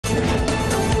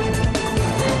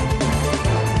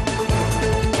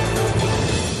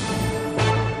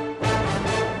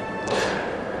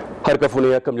Harka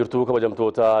fuunee akkam jirtu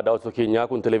kabajamtoota daawwattoota keenyaa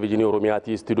kun televezyiinii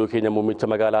Oromiyaati istiidiyoo keenya muummicha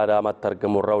magaalaa Adaamaatti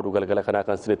argamu irraa oduu galgala kanaa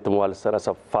kan isinitti mu'aalsana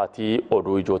saffaatii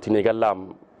oduu ijootiin eegalla.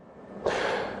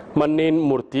 Manneen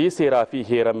murtii seeraa fi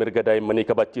heera mirga daa'immanii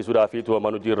kabachiisuudhaaf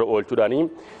tu'aman hojiirra oolchuudhaan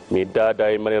miidhaa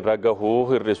daa'imman irra gahuu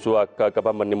hir'isuu akka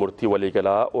qaban manni murtii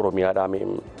waliigalaa Oromiyaa dhaame.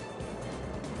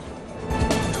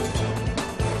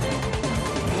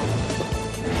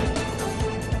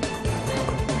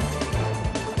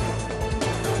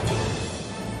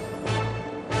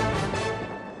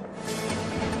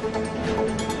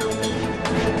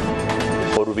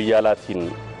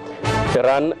 Biyyaalaatiin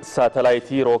Iraan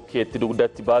saatalaayitii rookeetti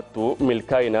dugdatti baattu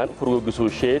milkaa'inaan furguggisuu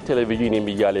ishee televezyiiniin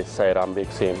biyyaalessaa Iraan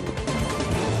beekse.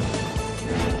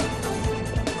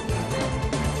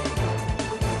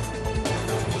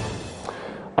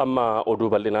 Amma oduu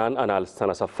bal'inaan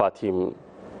anaalsana saffaatiin.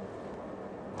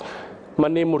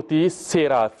 Manneen murtii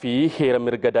seeraa fi heera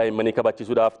mirga daa'immanii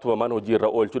kabachiisuudhaaf tu'aman hojiirra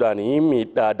oolchuudhaan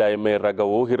miidhaa daa'imman irra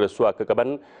gahuu hir'isuu akka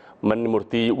qaban manni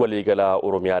murtii waliigalaa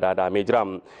Oromiyaa dhaamee jira.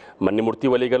 Manni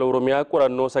murtii waliigalaa Oromiyaa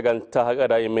qorannoo sagantaa haqa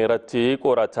daa'imman irratti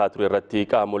qorataa ture irratti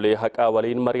qaamolee haqaa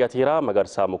waliin mari'ateera.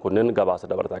 Magarsaa Mukunnin gabaasa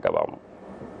dabartaa qaba.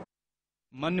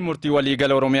 Manni murtii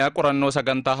waliigala Oromiyaa qorannoo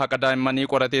sagantaa haqa daa'immanii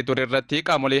qoratee ture irratti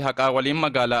qaamolee haqaa waliin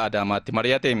magaalaa Adaamaatti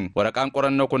mari'ate. Waraqaan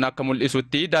qorannoo kun akka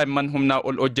mul'isutti daa'imman humnaa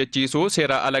ol hojjechiisuu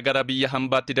seera ala gara biyya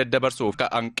hambaatti daddabarsuuf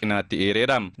hanqinaatti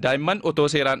eereera. Daa'imman otoo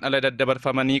seeraan ala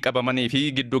daddabarfamanii qabamanii fi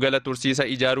giddugala tursiisa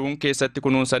ijaaruun keessatti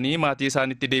kunuunsanii maatii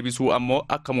isaanitti deebisuu ammoo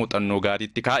akka muuxannoo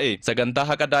gaariitti kaa'e. Sagantaa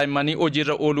haqa daa'immanii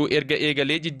hojiirra ooluu erga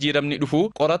eegalee jijjiiramni dhufu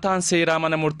qorataan seeraa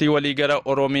mana murtii waliigala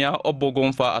Oromiyaa obbo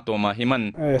Gonfaa Atoomaa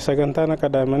himan.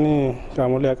 Daa'imman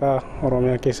qaamolee haqaa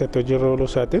Oromiyaa keessatti hojiirra ooluu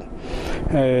isaatiin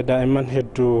daa'imman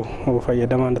hedduu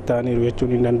fayyadamaa ta'aniiru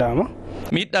jechuun ni danda'ama.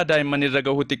 Miidhaa daa'imman irra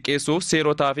gahuu xiqqeessuuf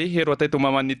seerotaa fi heerota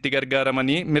tumaman itti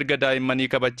gargaaramanii mirga daa'immanii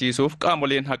kabachiisuuf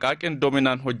qaamoleen haqaa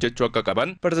qindoominaan hojjechuu akka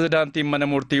qaban pirezidaantiin mana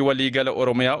murtii waliigala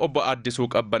Oromiyaa obbo Addisuu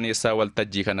Qabbaneessaa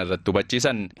waltajjii kanarratti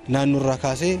hubachiisan. Naannoo irraa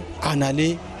kaasee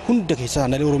aanaalee hunda keessaa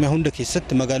aanaalee Oromiyaa hunda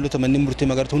keessatti magaalota manneen murtii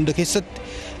magaalota hunda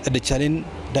keessatti dachaaleen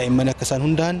daa'imman akka isaan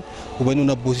hundaan hubannoon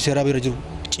abbootii seeraa bira jiru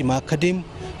cimaa akka deemu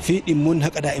fi dhimmoonni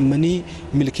haqa daa'immanii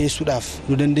milkeessuudhaaf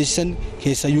nu dandeessisan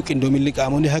keessayyuu qindoominni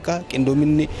qaamolee haqaa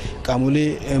qindoominni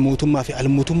qaamolee mootummaa fi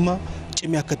almootummaa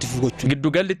cimee akka itti fufu gochuu.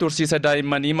 Giddugalli tursiisa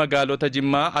daa'immanii magaalota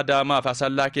Jimmaa, Adaamaa fi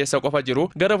Asallaa keessa qofa jiru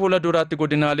gara fuula duraatti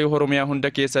godinaalee Oromiyaa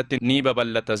hunda keessatti ni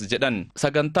babal'atas jedhan.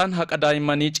 Sagantaan haqa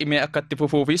daa'immanii cimee akka itti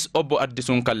fufuufis obbo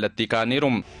Addisuun kallattii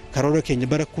kaaniiru. Karoora keenya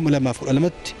bara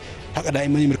 2012tti haqa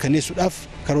daa'immanii mirkaneessuudhaaf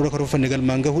karoora karoorfanne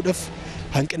galmaan gahuudhaaf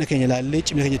hanqina keenya ilaallee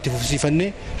cimina keenya itti fufsiifannee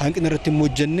hanqina irratti immoo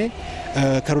hojjennee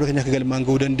karoora keenya akka galmaan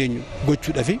gahuu dandeenyu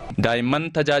gochuudhaafi. Daa'imman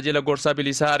tajaajila gorsa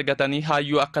bilisaa argatanii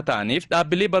hayyuu akka ta'aniif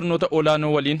dhaabbilee barnoota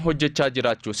olaanoo waliin hojjechaa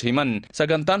jiraachuus himan.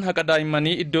 Sagantaan haqa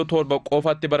daa'immanii iddoo torba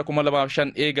qofaatti bara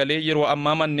 2005 eegalee yeroo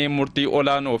ammaa manneen murtii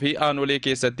olaanoo fi aanolee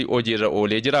keessatti hojiirra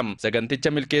oolee jira.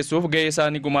 Saganticha milkeessuuf gahee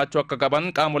isaanii gumaachuu akka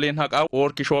qaban qaamoleen haqaa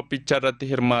woorkishooppicha irratti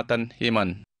hirmaatan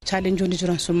himan. Chaalenjoonni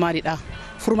jiran sun maalidha?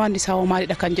 Furmaanni isaa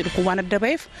maalidha kan jedhu kun waan adda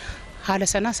ba'eef haala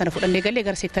sana fudhannee galee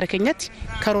gara seektara keenyatti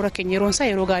karoora keenya yeroon isaa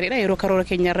yeroo gaariidha. Yeroo karoora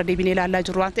keenya irra deebinee ilaalaa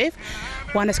jirru waan ta'eef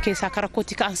waan as keessaa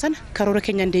karakkootti ka'an sana karoora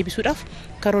keenyaan deebisuudhaaf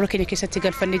karoora keenya keessatti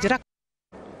galfannee jira.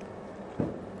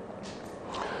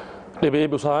 Dhibee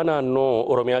busaa naannoo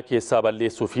Oromiyaa keessaa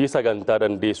balleessuu fi sagantaa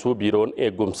dandeessuu biiroon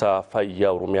eegumsa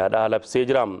fayyaa Oromiyaa labsee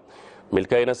jira.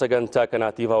 Milkaa'ina sagantaa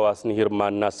kanaatiif hawaasni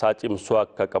hirmaannaa isaa cimsuu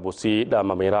akka qabus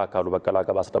dhaamameera. Akaaluu Baqqalaa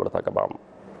gabaasa dabalataa qaba.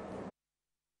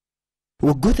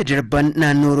 Waggoota darban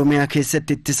naannoo Oromiyaa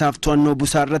keessatti ittisaaf to'annoo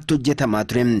busaa irratti hojjetamaa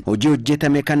ture. Hojii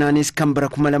hojjetame kanaanis kan bara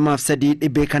 2003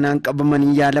 dhibee kanaan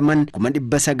qabamanii yaalaman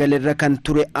 900 irra kan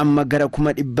ture amma gara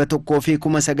 100 fi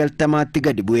 90tti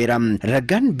gadi bu'eera.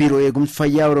 Ragaan biiroo eegumsa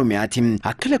fayyaa Oromiyaati.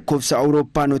 Akka lakkoofsa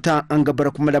Awurooppaanotaa hanga bara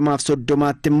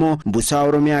 2030tti immoo busaa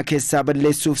Oromiyaa keessaa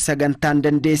balleessuuf sagantaan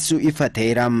dandeessuu ifa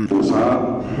ta'eera.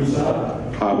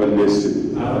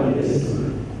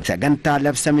 Sagantaa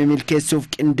labsame milkeessuuf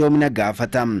qindoomina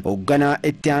gaafata. Hoogganaa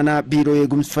itti aanaa biiroo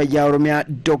eegumsa fayyaa Oromiyaa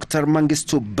Dr.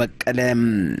 Mangistuu Baqqalee.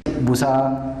 Busaa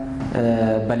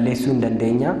balleessuu hin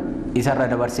dandeenya. Isarra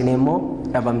dabarsinee immoo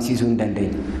dhabamsiisuu hin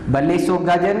dandeenya. Balleessuu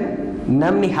hoggaa jennu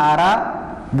namni haaraa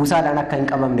busaadhaan akka hin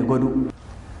qabamne godhu.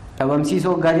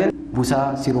 Dhabamsiisuu hoggaa jennu busaa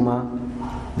sirumaa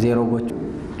zeeroo gochuu.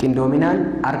 Qindoominaan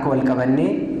harka wal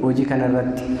qabannee hojii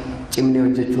kanarratti cimnee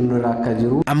hojjechuun nurra akka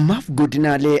jiru. Ammaaf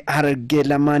godinaalee Harargee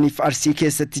lamaaniif Arsii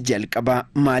keessatti jalqaba.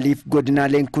 Maaliif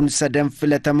godinaaleen kun sadan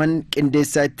filataman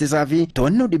qindeessaa ittisaa fi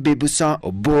to'annoo dhibee busaa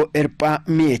obbo Erphaa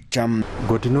Mi'eecham.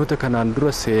 Godinoota kanaan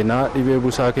dura seenaa dhibee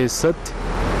busaa keessatti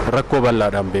rakkoo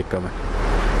bal'aadhaan beekaman.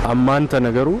 Ammaan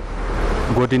tana garuu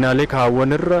godinaalee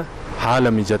kaawwanirra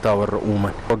haala mijataa warra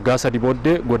uuman. Waggaa 3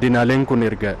 booddee godinaaleen kun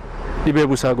erga dhibee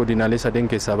busaa godinaalee 3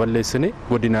 keessaa balleessine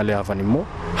godinaalee hafan immoo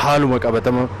haaluma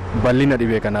qabatama bal'ina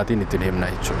dhibee kanaatiin itti deemna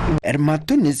jechuudha.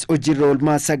 Hirmaattonnis hojiirra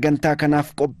oolmaa sagantaa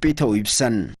kanaaf qophii ta'uu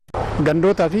ibsan.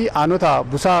 Gandootaa fi aanota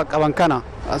busaa qaban kana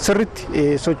sirriitti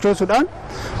sochoosuudhaan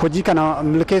hojii kana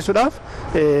milkeessuudhaaf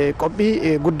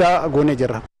qophii guddaa goonee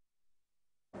jirra.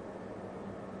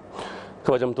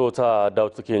 Kabajamtoota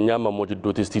daawwattoota keenyaa mammoo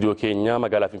jidduutti istiidiyoo keenya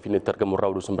magaalaa Finfinneetti argamu irraa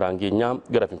oduu simbiraan keenya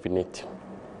gara Finfinneetti.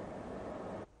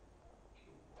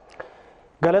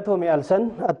 Galatoomii Alsan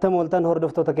attam ooltan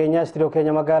hordoftoota keenya istiidiyoo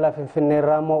keenya magaalaa Finfinnee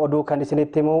irraa immoo oduu kan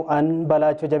isinitti himu an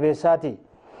Balaachoo Jabeessaati.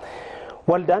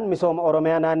 Waldaan misooma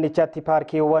Oromiyaa naannichaatti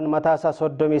paarkiiwwan mataasaa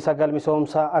 39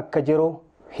 misoomsaa akka jiru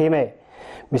hime.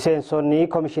 Miseensonni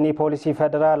Komishinii Poolisii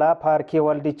Federaalaa paarkii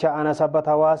waldicha aanaa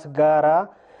Sambata Hawaas gaaraa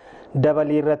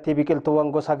dabalii irratti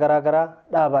biqiltuuwwan gosa garaagaraa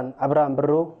dhaaban. Abiraan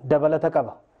Birruu dabalata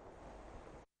qaba.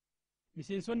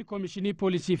 Miseensonni Komishinii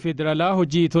Poolisii Federaalaa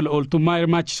hojii tola ooltummaa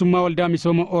hirmaachisummaa waldaa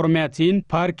misooma Oromiyaatiin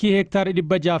paarkii hektaara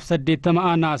 680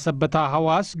 aanaa Sambata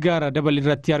Hawaas gaara dabalii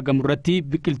irratti argamu irratti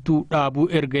biqiltuu dhaabuu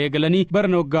erga eegalanii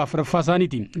barana waggaa 4ffaa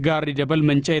isaaniiti. Gaarri dabal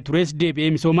manca'ee tures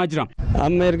deebi'ee misoomaa jira.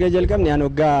 Amma erga jalqabne aan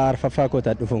waggaa 4ffaa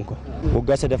kootaa dhufuun ko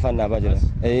waggaa 3ffaan dhaabaa jira.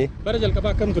 Bara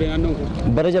jalqabaa akkam ture naannoon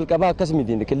kun? Bara jalqabaa akkas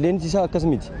miti, qilleensi isaa akkas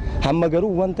miti. Hamma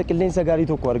garuu wanta qilleensa gaarii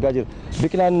tokko argaa jira.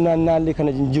 Biqilaan naannaallee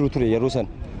kana jiru ture yeroo san.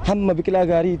 Hamma biqilaa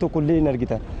gaarii tokkollee hin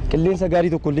argita. Qilleensa gaarii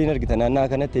tokkollee hin argita naannaa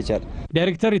kanatti jechaadha.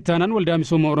 Daayirektarri ittaanaan waldaa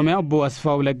misooma Oromiyaa obbo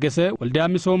Asfaa'u Laggasa waldaa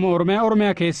misooma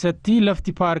Oromiyaa keessatti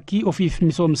lafti paarkii ofiif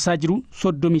misoomsaa jiru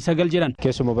 39 jedhan.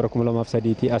 Keessumaa bara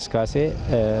 2003 as kaasee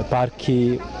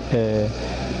paarkii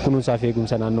kunuunsaa fi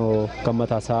eegumsa naannoo kan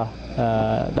mataasaa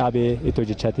dhaabee itti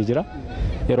hojjechaatii jira.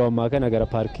 Yeroo ammaa kana gara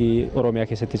paarkii Oromiyaa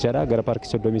keessatti jechaadha. Gara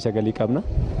paarkii 39 qabna.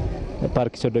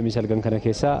 Paarkii 39 kana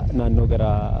keessaa naannoo gara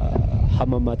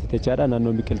hammammaatti jechaadha.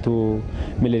 Naannoo biqiltuu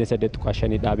miliyoona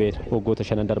 8.5 dhaabeera waggoota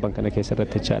 5 darban kana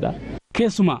keessatti jechaadha.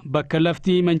 Keessumaa bakka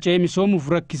lafti manca'ee misoomuuf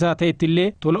rakkisaa ta'etti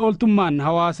illee tola ooltummaan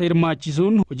hawaasa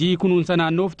hirmaachisuun hojii kunuunsa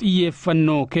naannoof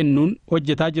xiyyeeffannoo kennuun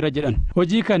hojjetaa jira jedhan.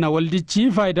 Hojii kana waldichi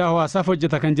faayidaa hawaasaaf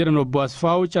hojjeta kan jiran obbo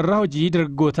Asfaa'u carraa hojii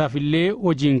dargaggootaaf illee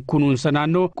hojiin kunuunsa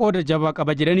naannoo qooda jabaa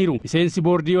qaba jedhaniiru. Miseensi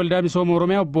boordii waldaa misooma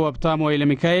Oromiyaa obbo Abtaamoo Hayila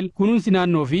Mikaa'el kunuunsi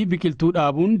naannoo fi biqiltuu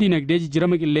dhaabuun dinagdee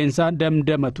jijjiirama qilleensaa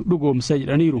damdamatu dhugoomsa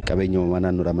jedhaniiru. Qabeenya uumamaa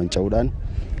naannoodhaa manca'uudhaan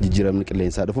jijjiiramni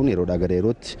qilleensaa dhufuun yeroodhaa gara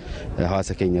yerootti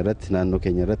hawaasa keenya irratti naannoo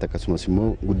keenya irratti akkasumas immoo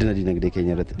guddina dinagdee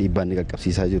keenya irratti dhiibbaa inni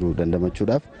qaqqabsiisaa jiru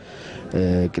dandamachuudhaaf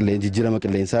jijjiirama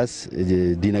qilleensaas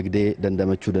dinagdee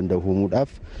dandamachuu danda'u uumuudhaaf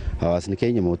hawaasni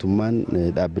keenya mootummaan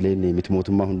dhaabbileen miti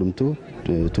mootummaa hundumtuu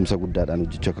tumsa guddaadhaan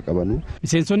hojjechuu akka qabanu.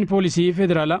 Miseensonni poolisii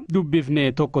federaalaa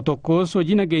dubbifne tokko tokkos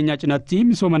hojii nageenyaa cinatti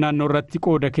misooma naannoo irratti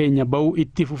qooda keenya ba'uu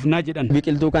itti fufnaa jedhan.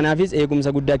 Biqiltuu kanaafis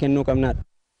eegumsa guddaa kennuu qabnaadha.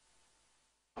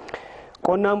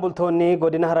 Qonnaan bultoonni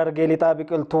godina Harargee lixaa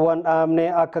biqiltuuwwan dhaabne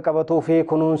akka qabatuu fi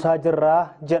kunuunsaa jirra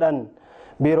jedhan.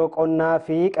 Biiroo qonnaa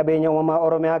fi qabeenya uumamaa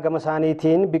Oromiyaa gama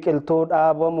isaaniitiin biqiltuu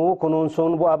dhaabamuu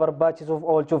kunuunsuun bu'aa barbaachisuuf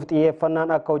oolchuuf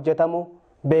xiyyeeffannaan akka hojjetamu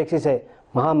beeksise.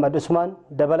 Muhammad Usmaan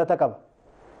dabalata qaba.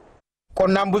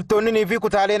 Qonnaan bultoonni fi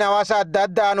kutaaleen hawaasa adda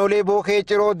addaa aanolee bookee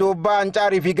ciroo doobbaa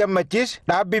hancaarii fi gammachiis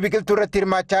dhaabbii biqiltuu irratti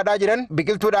hirmaachaadhaa jiran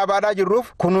biqiltuu dhaabaadhaa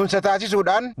jirruuf kunuunsa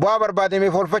taasisuudhaan bu'aa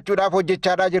barbaadameef oolfachuudhaaf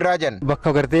hojjechaadhaa jirraa jiran.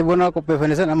 Bakka gartee bonaa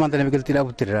qopheeffame san ammaan tana biqiltuu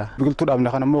dhaabutti jira. Biqiltuu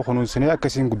dhaabne kana immoo kunuunsinee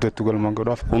akkasiin guddattu galmaan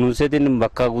godhaaf. Kunuunseetiin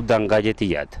bakka guddaan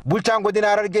gaajetii yaada. Bulchaan godina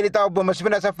Harargee lixaa obbo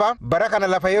Masfin Asaffaa bara kana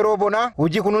lafa yeroo bonaa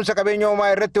hojii kunuunsa qabeenya uumamaa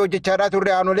irratti hojjechaadhaa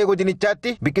turre aanolee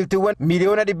godinichaatti biqiltuuwwan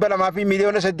miliyoona 200 fi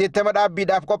miliyoona 80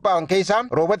 dhaabbiidhaaf qophaa'an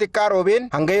rooba xiqqaa roobeen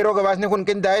hanga yeroo gabaasni kun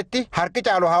qindaa'etti harki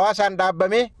caalu hawaasaan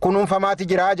dhaabbame kunuunfamaati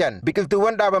jira jan.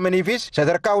 Biqiltuuwwan dhaabamaniifis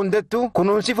sadarkaa hundattuu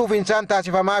kunuunsi fufiinsaan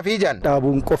taasifamaafii jan.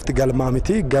 Dhaabuun qofti galmaa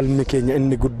miti. Galmi keenya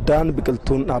inni guddaan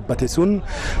biqiltuun dhaabbate sun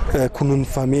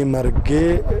kunuunfamee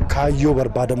margee kaayyoo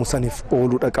barbaadamu saniif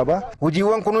ooluudha qaba.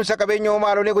 Hojiiwwan kunuunsa qabeenya uumamaa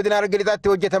aanolee godina Harargee lixaatti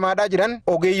hojjetamaadhaa jiran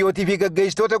ogeeyyootii fi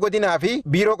gaggeessitoota godinaa fi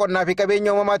biiroo qonnaa fi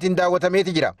qabeenya uumamaatiin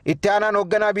daawwatameeti jira. Itti aanaan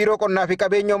hoogganaa biiroo qonnaa fi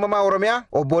qabeenya uumamaa Oromiyaa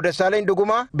obbo Dassaaleen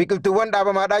Duguma biqiltuuwwan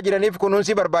dhaabamaadhaa jiraniif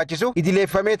kunuunsi barbaachisu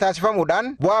idileeffamee taasifamuudhaan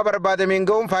bu'aa barbaadameen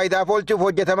ga'uun faayidaaf oolchuuf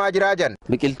hojjetamaa jira jan.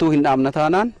 Biqiltuu hin dhaabna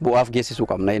taanaan bu'aaf geessisuu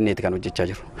qabna inneeti kan hojjechaa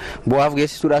jiru. Bu'aaf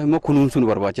geessisuudhaaf immoo kunuunsuu nu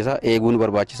barbaachisa, eeguu nu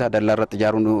barbaachisa, dallaa irratti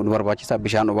ijaaruu nu barbaachisa,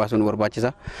 bishaan obaasuu nu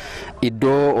barbaachisa.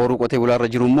 Iddoo horii qotee bulaa irra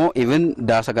jiru immoo even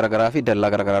daasa garaagaraa fi dallaa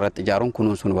garaagaraa irratti ijaaruun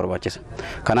kunuunsuu nu barbaachisa.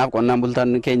 Kanaaf qonnaan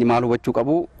bultoonni keenya maal hubachuu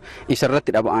qabu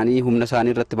isarratti dhaba'anii humna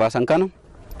isaanii irratti baasan kana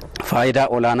faayidaa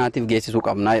olaanaatiif geessisuu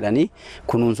qabnaa jedhanii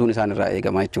kunuunsuun isaan irraa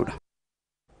eegama jechuudha.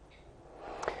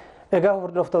 Egaa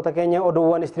hordoftoota keenya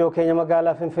oduuwwan istiidiyoo keenya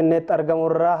magaalaa Finfinneetti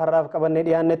argamurraa har'aaf qabannee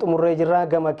dhiyaannee xumurree jirra.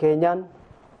 Gama keenyaan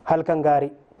halkan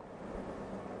gaarii.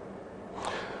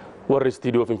 Warri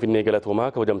istiidiyoo Finfinnee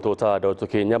galatoomaa kabajamtoota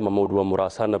daawwattoota keenya amma oduuwwan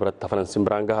muraasaan biratti hafan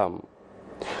simbiraan gaham.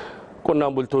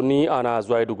 Qonnaan bultoonni aanaa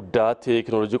Zuwaayee Dugdaa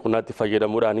teekinooloojii qonnaatti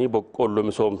fayyadamuudhaan boqqolloo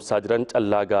misoomsaa jiran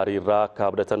callaa gaarii irraa akka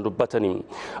abdatan dubbatanii.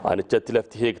 Aanichatti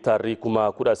lafti heektaarrii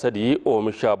 13,000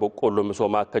 oomisha boqqolloo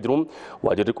misoomaa akka jiru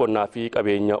waajjirri qonnaa fi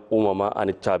qabeenya uumamaa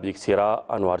aanichaa beekseera.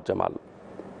 Anwaar Jamaal.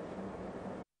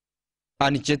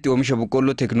 Aanichatti oomisha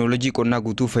boqqolloo teekinooloojii qonnaa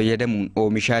guutuu fayyadamuun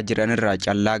oomishaa jiran irraa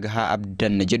callaa gahaa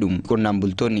abdanna jedhu qonnaan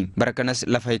bultoonni bara kanas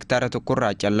lafa hektaara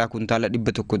tokkorraa callaa kuntaala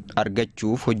 100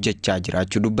 argachuuf hojjechaa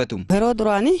jiraachuu dubbatu. Yeroo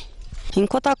duraanii hin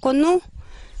kotakkonnu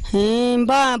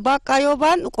baqqaa yoo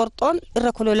baan qorxoon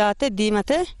irra kululaatee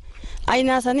diimatee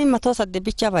ayinaasanii matoo 8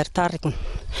 bicha hektaarri kun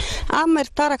amma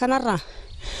hektaara kanarraa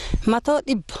matoo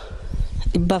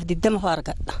 120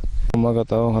 argadha.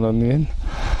 Magaxaa kananiin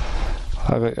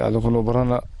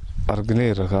barana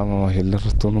argineerra kaama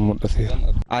hilirrattoon mul'ate.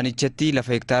 Aanichatti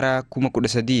lafa hektaara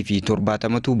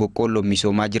 13,070 boqqolloo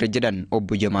misoomaa jira jedhan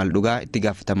obbo Jamaal Dhugaa itti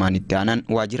gaafatamaan itti aanan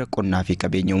waajjira qonnaa fi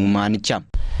qabeenya uumamaa aanichaa.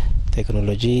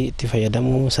 Teekinooloojii itti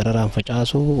fayyadamu sararaan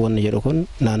facaasu wanni jedhu kun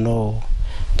naannoo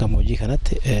gammoojjii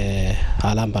kanatti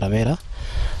haalaan barameera.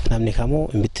 Namni kamuu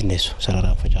hin bittinneessu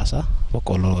sararaan facaasaa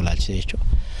boqqolloo ilaalchisee jechuudha.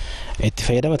 Itti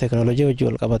fayyadama teekinooloojii hojii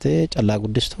wal qabatee callaa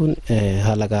guddistuun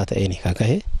haala gahaa ta'een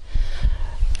kakahe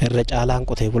irra caalaan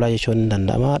qotee bulaa jechuun ni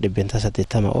danda'ama.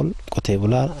 80 ol qotee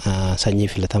bulaa sanyii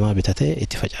filatamaa bitatee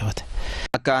itti facaafate.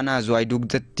 Akka aanaa Zuwaayee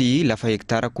Dugdaatti lafa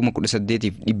hektaara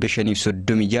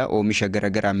 18,536 oomisha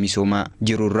garaagaraa misoomaa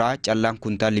jirurraa callaan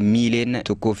kuntaali miiliyoona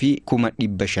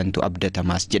 1,500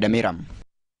 abdatamaas jedhameera.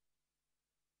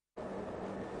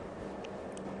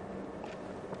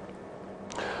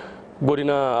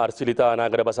 Godina Arsii Lixaa aanaa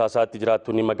gara Basaasaatti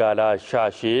jiraattonni magaalaa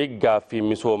Shaashee gaaffii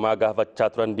misoomaa gaafachaa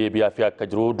turan deebi'aa fi akka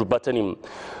jiru dubbatanii.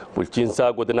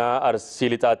 Bulchiinsa godina Arsii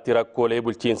Lixaatti rakkoolee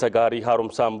bulchiinsa gaarii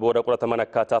haaromsaan booda qorataman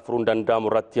akkaataa furuun danda'amu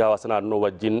irratti hawaasa naannoo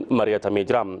wajjin mari'atamee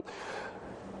jira.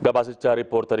 Gabaasicha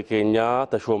riippoortarii keenya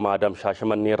Tashoomaa Adam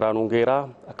Shaashamannee irraa nuungeera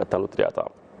akka nutti dhiyaata.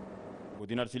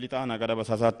 Godina Arsii Lixaa aanaa gara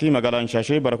Basaasaatti magaalaan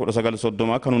Shaashee bara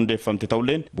 1930 kan hundeeffamte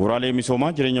ta'ulleen bu'uuraalee misoomaa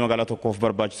jireenya magaalaa tokkoof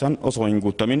barbaachisan osoo hin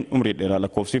guutamin umrii dheeraa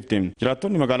lakkoofsifte.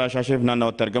 Jiraattonni magaalaa Shaasheef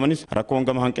naannawatti argamanis rakkoon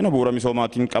gama hanqina bu'uura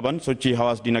misoomaatiin qaban sochii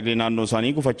hawaas dinagdee naannoo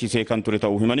isaanii gufachiisee kan ture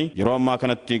ta'uu himanii yeroo ammaa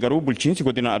kanatti garuu bulchiinsi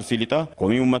godina Arsii Lixaa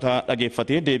komii uummataa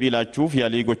dhageeffatee deebii laachuuf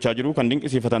yaalii gochaa jiru kan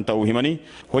dinqisiifatan ta'uu himanii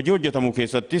hojii hojjetamuu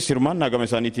keessatti sirmaan gama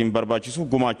isaaniitiin barbaachisu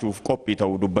gumaachuuf qophii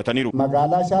ta'uu dubbataniiru.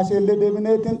 Magaalaa Shaashee illee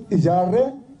deebineetiin ijaarree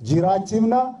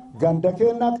jiraachifna ganda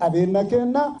kenna qabeenya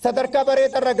kenna sadarkaa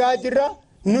bareedaa gahaa jirra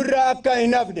nurraa akka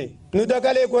hin hafne nu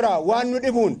dagalee goraa waan nu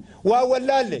dhibuun waan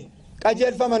wallaalle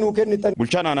qajeelfama nuu kennitan.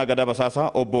 Bulchaan aanaa Gada Basaasaa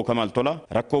obbo Kamal Tola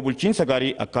rakkoo bulchiinsa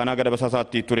gaarii akka aanaa Gada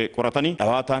Basaasaatti ture qoratanii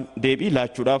dhawaataan deebii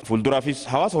laachuudhaaf fuulduraafis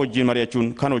hawaasa wajjin mari'achuun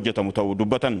kan hojjetamu ta'uu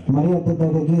dubbatan. Marii adda addaa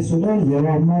gaggeessuudhaan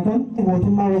yeroo ammaa kan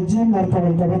mootummaa wajjin harka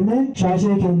wal qabannee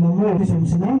Shaashee kennamuu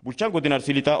misoomsina. Bulchaan godina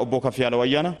Arsii Lixaa obbo Kaffiyaala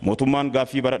Wayyaana mootummaan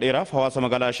gaaffii bara dheeraaf hawaasa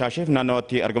magaalaa Shaasheef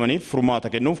naannawatti argamaniif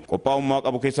furmaata kennuuf qophaa'ummaa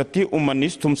qabu keessatti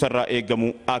uummannis tumsarraa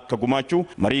eeggamu akka gumaachuu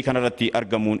marii kanarratti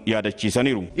argamuun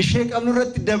yaadachiisaniiru. Ishee qabnu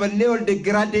irratti daballee ol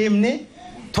deeggaraa deemne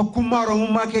tokkummaa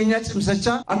Oromummaa keenyaa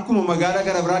cimsachaa akkuma magaalaa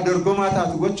gara biraa dorgomaa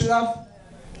taatu gochuudhaaf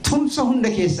tumsa hunda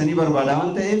keessanii barbaada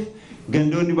waan ta'eef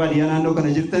gandoonni baadiyyaa naannoo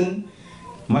kana jirtan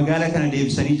magaalaa kana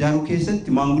deebisanii ijaaruu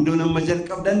keessatti maanguddoon amma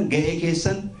jalqabdan ga'ee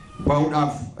keessan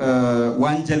bahuudhaaf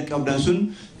waan jalqabdan sun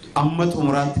amma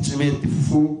xumuraatti cimeetti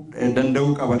fufuu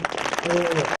danda'uu qaban.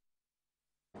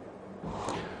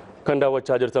 Kan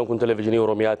daawwachaa jirtan kun televezyiinii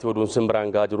Oromiyaatti oduun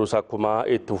simbiraan gahaa jirus akkuma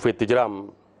itti fufetti jira.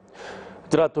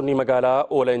 Jiraattonni magaalaa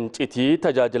Olancitii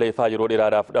tajaajila ifaa yeroo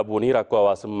dheeraadhaaf dhabuun rakkoo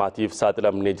hawaasummaatiif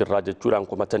saaxilamnee jirra jechuudhaan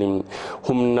komatanii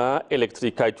humna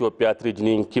elektirikaa Itoophiyaatti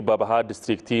riijiniin kibba bahaa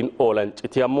distriiktiin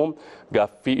Olancitii ammoo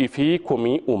gaaffii fi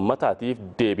komii uummataatiif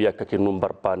deebii akka kennuun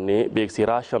barbaanne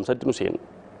beekseera. Shamsaddin Huseen.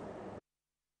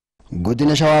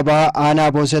 Godina Shawaa Bahaa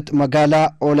aanaa Booset magaalaa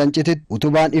Olancititti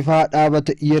utubaan ifaa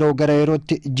dhaabate yeroo gara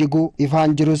yerootti jiguu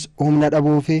ifaan jirus humna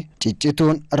dhabuu fi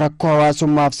ciccituun rakkoo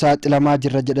hawaasummaaf saaxilamaa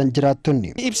jirra jedhan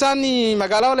jiraattonni. Ibsaan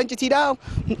magaalaa Olancitiidha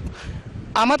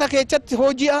amata keessatti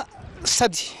hojii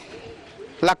 3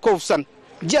 lakkoofsan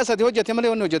ji'a 3 hojjete malee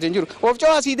wanni hojjete hin jiru. Of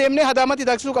cawaa sii deemnee hadaamatti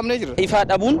daaksisuu qabnee jirra. Ifaa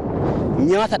dhabuun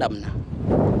nyaata dhabna.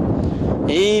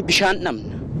 Bishaan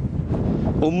dhabna.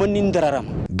 Uummanni hin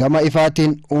dararama. Gama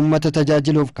ifaatiin uummata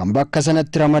tajaajiluuf kan bakka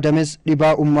sanatti ramadames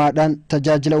dhibaa uummaadhaan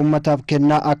tajaajila uummataaf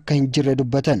kennaa akka hin jirre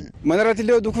dubbatan. Mana irratti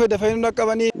illee oduu kufee dafanii nu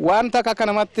dhaqqabanii waan takka akka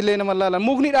namatti illee nama laalan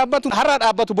mukni dhaabbatu har'a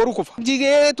dhaabbatu boru kufa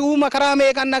jigeetu makaraa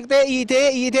meeqan naqxee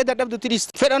iitee dadhabdutti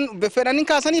dhiiste fedhaniin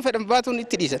kaasanii fedhan baatuun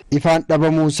itti dhiisan. Ifaan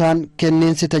dhabamuusaan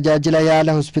kenniinsi tajaajila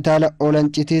yaala hospitaala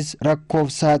Olancitiis rakkoof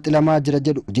saaxilamaa jira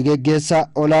jedhu jigeggeessaa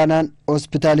olaanaan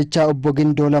hospitaalichaa obbo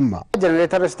Gindoo Lammaa.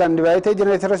 Jenereetara istaandi baay'ee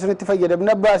jenereetara sanitti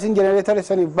fayyadamna baasiin jenereetara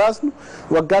saniif baasnu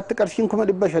waggaatti qarshiin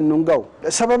 500 nun ga'u.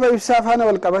 Sababa ibsaa faana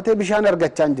wal qabatee bishaan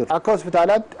argachaa hin jiru. Akka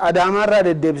hospitaalaatti Adaamaarraa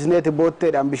deddeebisneeti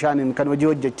bootteedhaan bishaaniin kan hojii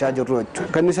hojjechaa jirru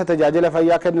jechuudha. Kannisa tajaajila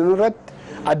fayyaa kenninu irratti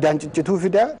addaan ciccituu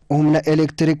fida. Humna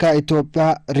elektirikaa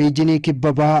Itoophiyaa riijinii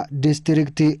kibba bahaa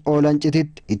diistiriktii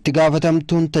Olancititti itti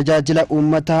gaafatamtuun tajaajila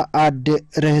uummataa aadde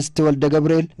Rehesti Walda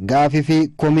Gabriel gaafii fi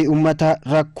komii uummataa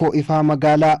rakkoo ifaa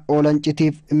magaalaa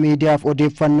Olancitiif miidiyaaf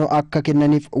odeeffannoo akka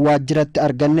kennaniif waajjiratti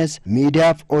argannes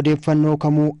miidiyaaf odeeffannoo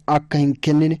kamuu akka hin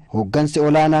kennine hooggansi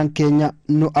olaanaan keenya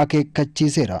nu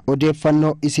akeekkachiiseera.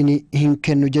 Odeeffannoo isinii hin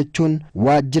kennu jechuun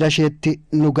waajjira isheetti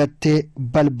nu gattee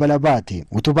balbala baate.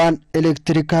 Utubaan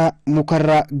elektirikaa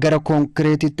mukarraa gara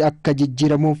koonkireetitti akka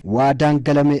jijjiiramuuf waadaan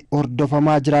galame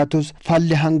hordofamaa jiraatus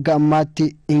falli hanga ammaatti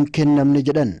hin kennamne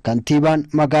jedhan kantiibaan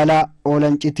magaalaa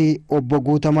Olancitii obbo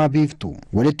Guutamaa Biiftuu.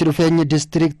 Walitti dhufeenyi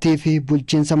diistiriktii fi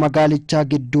bulchiinsa magaalichaa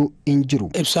gidduu hin jiru.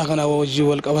 Ibsaa kana wajjin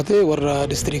wal qabatee warra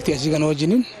diistiriktii asii kana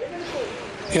wajjiniin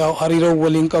yaa hariiroo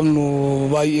waliin qabnu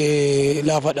baay'ee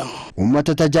laafadha.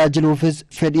 Uummata tajaajiluufis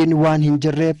fedhiin waan hin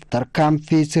jirreef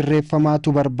tarkaanfii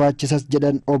sirreeffamaatu barbaachisas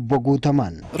jedhan obbo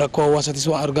Guutamaan. Rakkoo hawaasatis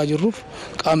waan argaa jirruuf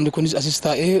qaamni kunis asis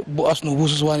taa'ee bu'aas nu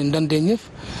buusus waan hin dandeenyeef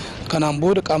kanaan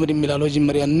booda qaamni dhimmi ilaaloo wajjin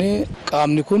mari'annee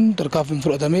qaamni kun tarkaanfiin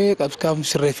fudhatamee tarkaanfii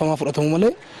sirreeffamaa fudhatamu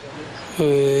malee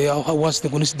hawaasni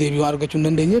kunis deebii waan argachuu hin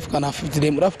dandeenyeef kanaaf itti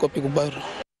deemuudhaaf qophii gubbaa irra.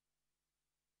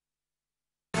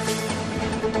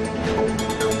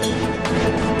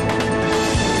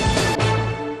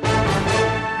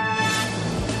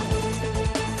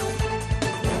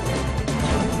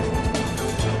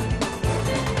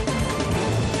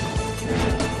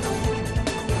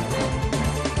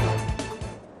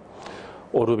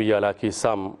 Oduu biyya alaa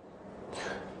keessaa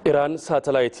Iraan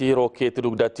saatalaayitii rookeetii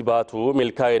dugdatti baatu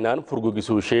milkaa'inaan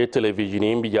furgugisuu ishee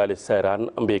televezyiiniin biyyaalessaa Iraan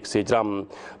beeksisee jira.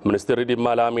 Ministeerri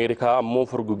dhimma alaa Ameerikaa ammoo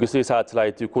furgugisii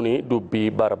saatalaayitii kun dubbii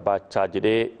barbaachisaa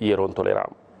jedhee yeroon toleera.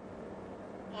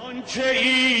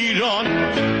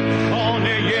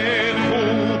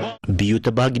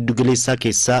 Biyyoota baha giddu galeessaa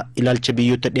keessaa ilaalcha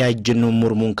biyyoota dhiyaa ejjennoon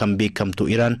mormuun kan beekamtu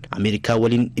Iraan Ameerikaa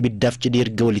waliin ibiddaaf jedhee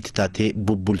erga walitti taatee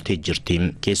bubbultee jirti.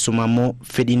 Keessumaa immoo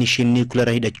fedhiin isheen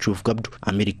niwukileera hidhachuuf qabdu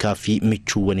Ameerikaa fi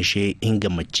michuuwwan ishee hin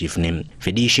gammachiifne.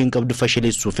 Fedhii isheen qabdu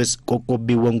fashaleessuufis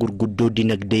qoqqobbiiwwan gurguddoo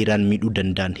dinagdee Iraan miidhuu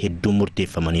danda'an hedduun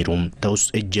murteeffamaniiru. Ta'us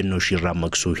ejjennoo isheerraa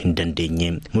maqsuu hin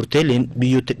dandeenye. Murteeleen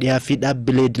biyyoota dhiyaa fi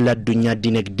dhaabbilee idil addunyaa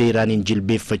dinagdee Iraaniin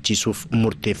jilbeeffachiisuuf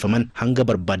murteeffaman hanga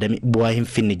barbaadame bu'aa hin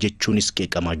finne jechuunis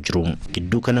qeeqamaa jiru.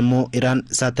 Gidduu kana immoo Iraan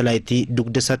saatalaayitii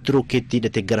dugda isaatti rookeettii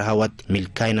hidhate gara hawaatti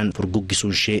milkaa'inaan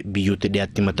furguggisuun ishee biyyoota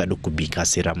dhiyaatti mataa dhukkubbii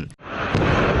kaaseera.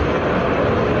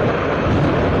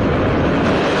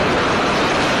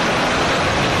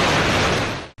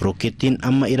 Rookeettiin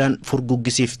amma Iraan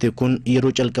furguggisiifte kun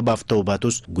yeroo calqabaaf ta'uu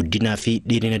baatus guddinaa fi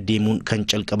dheerina deemuun kan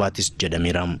calqabaatis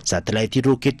jedhameera. Saatalaayitiin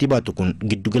rookeettii baatu kun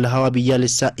giddugala hawaa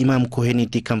biyyaalessaa Imaam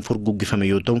Koheniitii kan furguggifame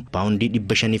yoo ta'u paawundii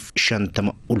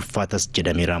 550 ulfaatas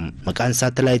jedhameera. Maqaan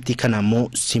saatalaayitii kanaa immoo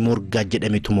Simorgaa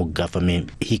jedhametu moggaafame.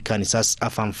 Hiikaan isaas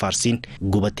afaan Faarsiin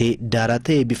gubatee daaraa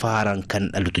ta'ee bifa haaraan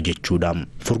kan dhalutu jechuudha.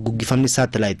 Furguggifamni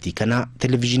saatalaayitii kanaa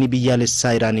televezyiinii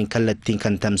biyyaalessaa Iraaniin kallattiin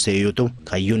kan tamsa'e yoo ta'u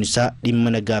kaayyoon isaa dhimma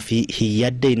nagaa fi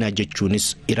hiyyaaddaynaa jechuunis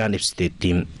Iraan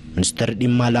ibsiteetti. Ministeerri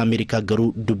dhimma alaa Ameerikaa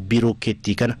garuu dubbii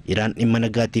rookeettii kana Iraan dhimma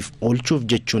nagaatiif oolchuuf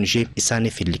jechuun ishee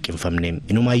isaaniif hin liqinfamne.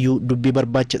 Inumaayyuu dubbii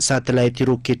barbaacha saatalaayitii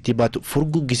rookeettii baatu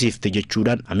furguggisiifte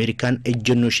jechuudhaan Ameerikaan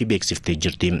ejjennoo ishee beeksiftee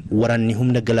jirti. Waraanni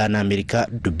humna galaanaa Ameerikaa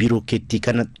dubbii rookeettii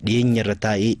kana dhiyeenya irra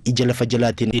taa'ee ija lafa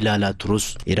jalaatiin ilaalaa turus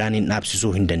Iraaniin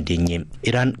dhaabsisuu hin dandeenye.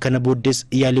 Iraan kana booddees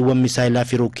yaaliiwwan misaayilaa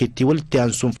fi rookeettii walitti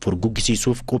aansuun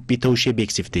furguggisiisuuf qophii ta'uu ishee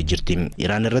beeksiftee jirti.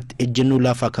 Iraan irratti ejjennoo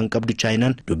laafaa kan qabdu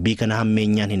Chaayinaan dubbii kana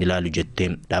hammeenyaan ilaalu jette.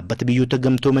 Dhaabbata biyyoota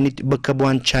gamtoomanitti bakka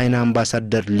bu'aan Chaayinaa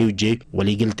ambaasaadar Liu Jie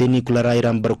waliigaltee niwukileeraa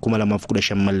Iraan bara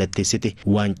 2015 mallatteessite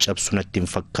waan cabsu natti hin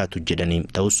fakkaatu jedhanii.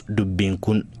 Ta'us dubbiin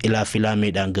kun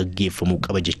ilaafiilaameedhaan gaggeeffamuu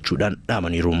qaba jechuudhaan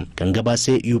dhaamaniiru. Kan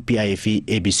gabaasee UPI fi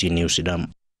ABC Newsdha.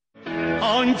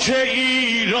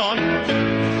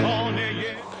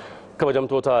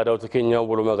 Kabajamtoota daawwattoota keenya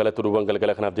walumaa galatti oduuwwan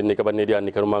galgala kanaaf jennee qabannee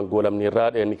dhiyaanne kanumaan goolabne irraa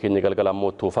dhiyaanni keenya galgala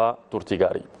ammoo tuufaa turtii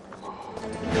gaarii.